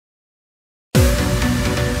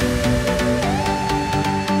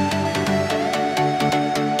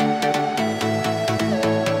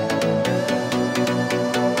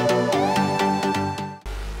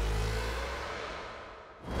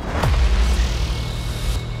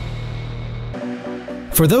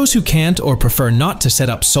For those who can't or prefer not to set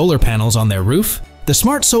up solar panels on their roof, the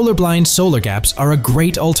smart solar blind SolarGaps are a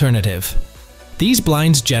great alternative. These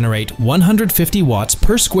blinds generate 150 watts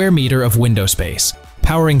per square meter of window space,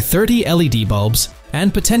 powering 30 LED bulbs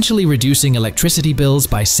and potentially reducing electricity bills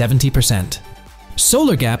by 70%.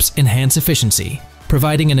 SolarGaps enhance efficiency,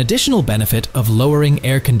 providing an additional benefit of lowering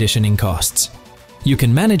air conditioning costs. You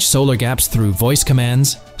can manage SolarGaps through voice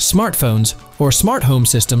commands, smartphones, or smart home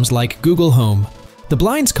systems like Google Home. The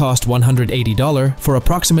blinds cost $180 for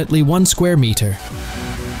approximately 1 square meter.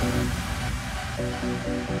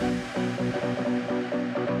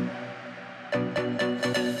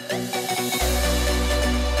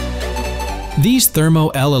 These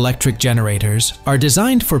Thermoelectric generators are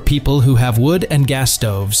designed for people who have wood and gas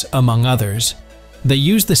stoves, among others. They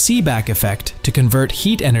use the Seebeck effect to convert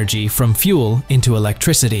heat energy from fuel into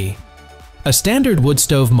electricity. A standard wood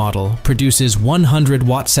stove model produces 100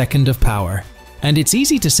 watt-second of power, and it's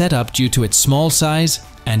easy to set up due to its small size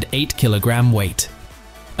and 8-kilogram weight.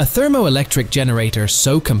 A thermoelectric generator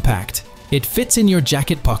so compact, it fits in your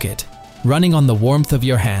jacket pocket, running on the warmth of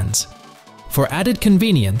your hands. For added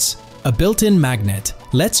convenience, a built-in magnet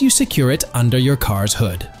lets you secure it under your car's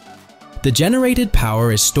hood. The generated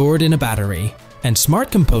power is stored in a battery, and smart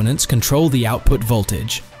components control the output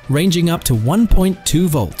voltage, ranging up to 1.2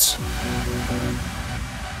 volts.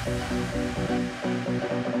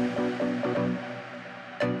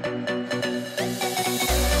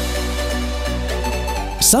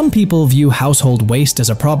 Some people view household waste as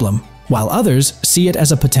a problem, while others see it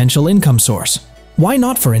as a potential income source. Why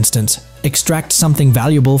not, for instance, extract something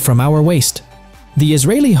valuable from our waste? The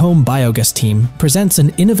Israeli home biogas team presents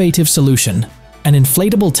an innovative solution: an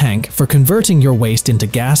inflatable tank for converting your waste into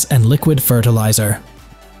gas and liquid fertilizer.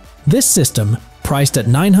 This system, priced at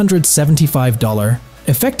 $975,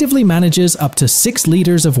 effectively manages up to 6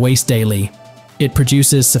 liters of waste daily. It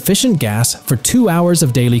produces sufficient gas for 2 hours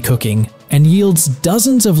of daily cooking and yields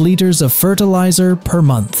dozens of liters of fertilizer per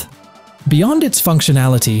month. Beyond its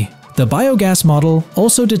functionality, the biogas model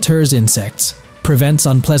also deters insects, prevents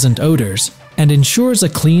unpleasant odors, and ensures a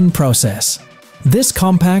clean process. This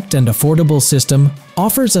compact and affordable system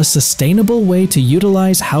offers a sustainable way to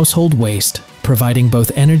utilize household waste, providing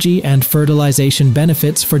both energy and fertilization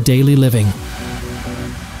benefits for daily living.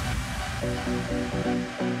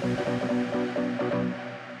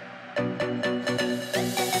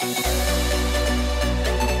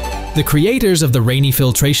 The creators of the Rainwater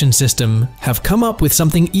Filtration system have come up with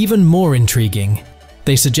something even more intriguing.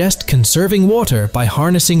 They suggest conserving water by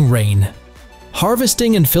harnessing rain.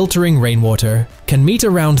 Harvesting and filtering rainwater can meet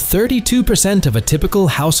around 32% of a typical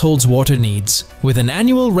household's water needs, with an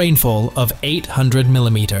annual rainfall of 800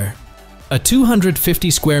 mm. A 250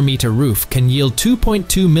 square meter roof can yield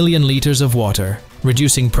 2.2 million liters of water,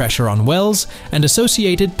 reducing pressure on wells and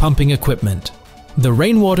associated pumping equipment. The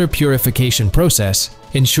rainwater purification process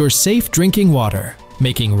ensures safe drinking water,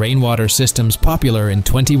 making rainwater systems popular in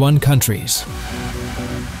 21 countries.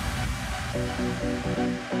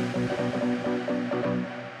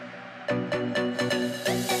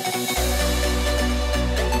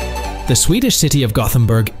 The Swedish city of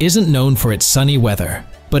Gothenburg isn't known for its sunny weather,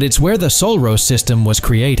 but it's where the SOLROS system was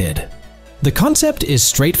created. The concept is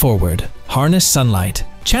straightforward: harness sunlight,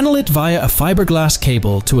 channel it via a fiberglass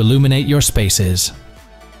cable to illuminate your spaces.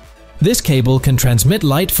 This cable can transmit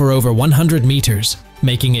light for over 100 meters,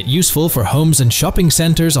 making it useful for homes and shopping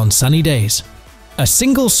centers on sunny days. A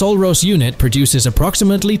single SOLROS unit produces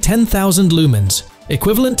approximately 10,000 lumens,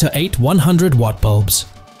 equivalent to 8 100-watt bulbs.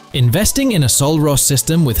 Investing in a SOLROS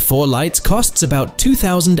system with 4 lights costs about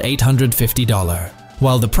 $2,850.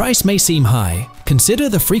 While the price may seem high, consider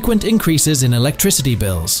the frequent increases in electricity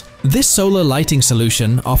bills. This solar lighting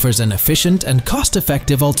solution offers an efficient and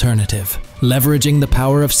cost-effective alternative, leveraging the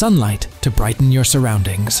power of sunlight to brighten your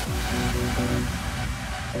surroundings.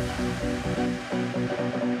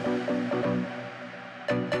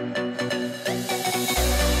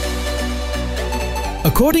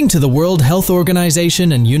 According to the World Health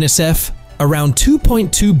Organization and UNICEF, around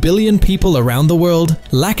 2.2 billion people around the world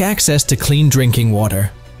lack access to clean drinking water.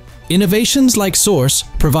 Innovations like SOLROS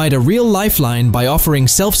provide a real lifeline by offering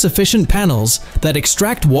self-sufficient panels that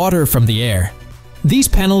extract water from the air. These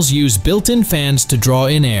panels use built-in fans to draw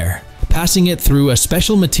in air, passing it through a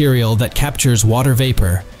special material that captures water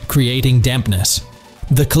vapor, creating dampness.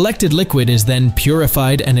 The collected liquid is then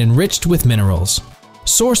purified and enriched with minerals.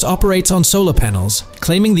 SOLROS operates on solar panels,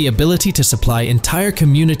 claiming the ability to supply entire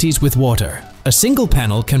communities with water. A single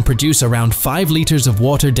panel can produce around 5 liters of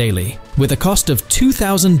water daily, with a cost of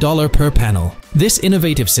 $2,000 per panel. This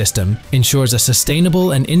innovative system ensures a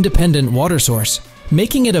sustainable and independent water source,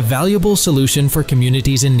 making it a valuable solution for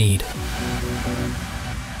communities in need.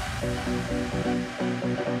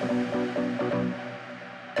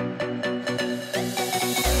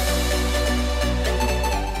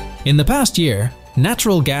 In the past year,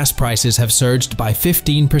 natural gas prices have surged by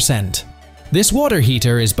 15%. This water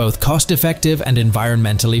heater is both cost-effective and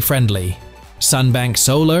environmentally friendly. SunBank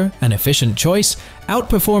Solar, an efficient choice,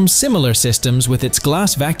 outperforms similar systems with its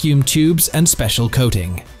glass vacuum tubes and special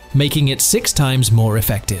coating, making it 6 times more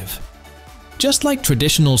effective. Just like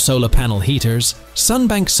traditional solar panel heaters,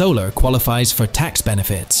 SunBank Solar qualifies for tax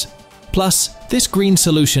benefits. Plus, this green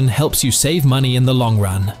solution helps you save money in the long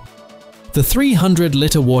run. The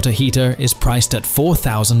 300-liter water heater is priced at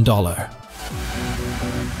 $4,000.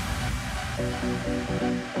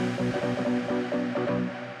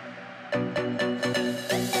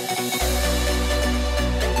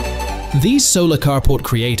 These solar carport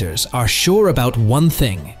creators are sure about one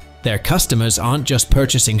thing. Their customers aren't just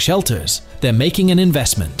purchasing shelters, they're making an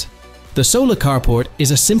investment. The solar carport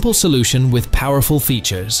is a simple solution with powerful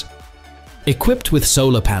features. Equipped with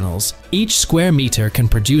solar panels, each square meter can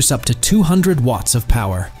produce up to 200 watts of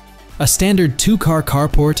power. A standard 2-car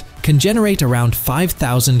carport can generate around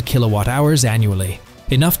 5,000 kilowatt-hours annually,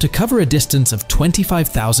 enough to cover a distance of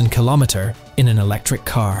 25,000 kilometers in an electric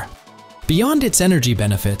car. Beyond its energy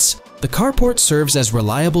benefits, the carport serves as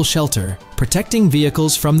reliable shelter, protecting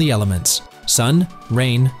vehicles from the elements: sun,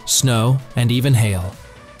 rain, snow, and even hail.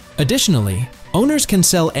 Additionally, owners can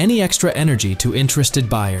sell any extra energy to interested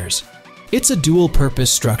buyers. It's a dual-purpose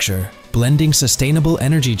structure, blending sustainable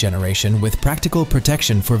energy generation with practical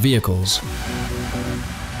protection for vehicles.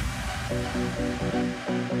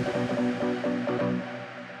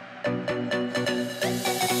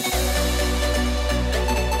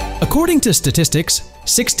 According to statistics,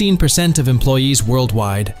 16% of employees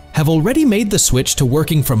worldwide have already made the switch to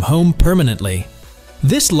working from home permanently.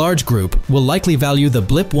 This large group will likely value the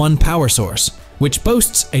blipOne power source, which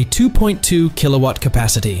boasts a 2.2 kilowatt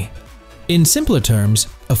capacity. In simpler terms,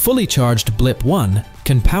 a fully charged blipOne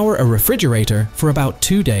can power a refrigerator for about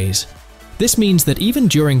 2 days. This means that even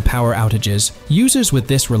during power outages, users with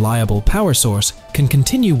this reliable power source can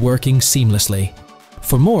continue working seamlessly.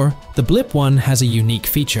 For more, the blipOne has a unique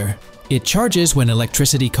feature. It charges when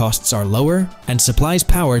electricity costs are lower and supplies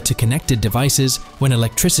power to connected devices when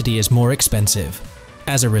electricity is more expensive.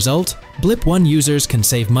 As a result, blipOne users can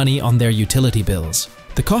save money on their utility bills.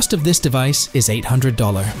 The cost of this device is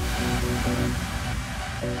 $800.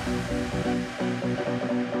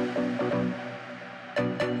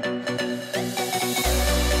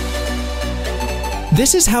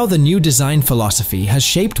 This is how the new design philosophy has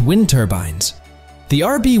shaped wind turbines. The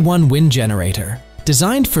RB1 wind generator,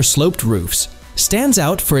 designed for sloped roofs, stands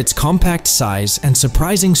out for its compact size and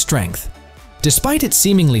surprising strength. Despite its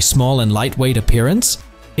seemingly small and lightweight appearance,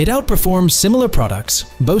 it outperforms similar products,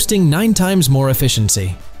 boasting 9 times more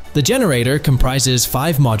efficiency. The generator comprises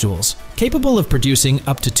 5 modules, capable of producing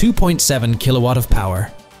up to 2.7 kilowatt of power.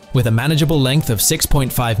 With a manageable length of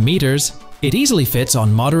 6.5 meters, it easily fits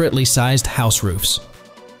on moderately sized house roofs.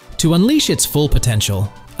 To unleash its full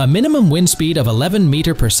potential, a minimum wind speed of 11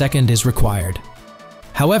 meters per second is required.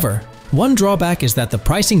 However, one drawback is that the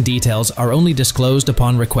pricing details are only disclosed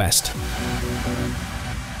upon request.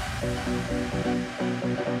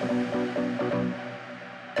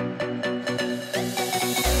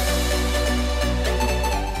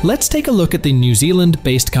 Let's take a look at the New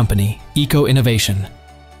Zealand-based company, Eco Innovation.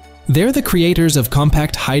 They're the creators of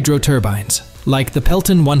compact hydro turbines, like the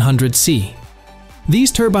Pelton 100C.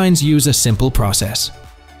 These turbines use a simple process.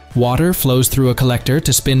 Water flows through a collector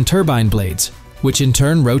to spin turbine blades, which in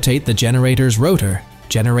turn rotate the generator's rotor,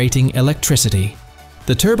 generating electricity.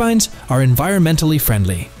 The turbines are environmentally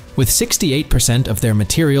friendly, with 68% of their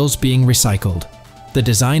materials being recycled. The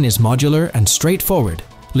design is modular and straightforward,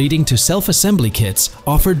 leading to self-assembly kits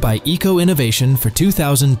offered by Eco Innovation for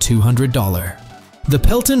 $2,200. The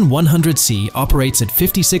Pelton 100C operates at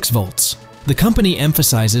 56 volts. The company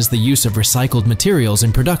emphasizes the use of recycled materials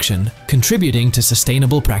in production, contributing to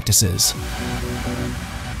sustainable practices.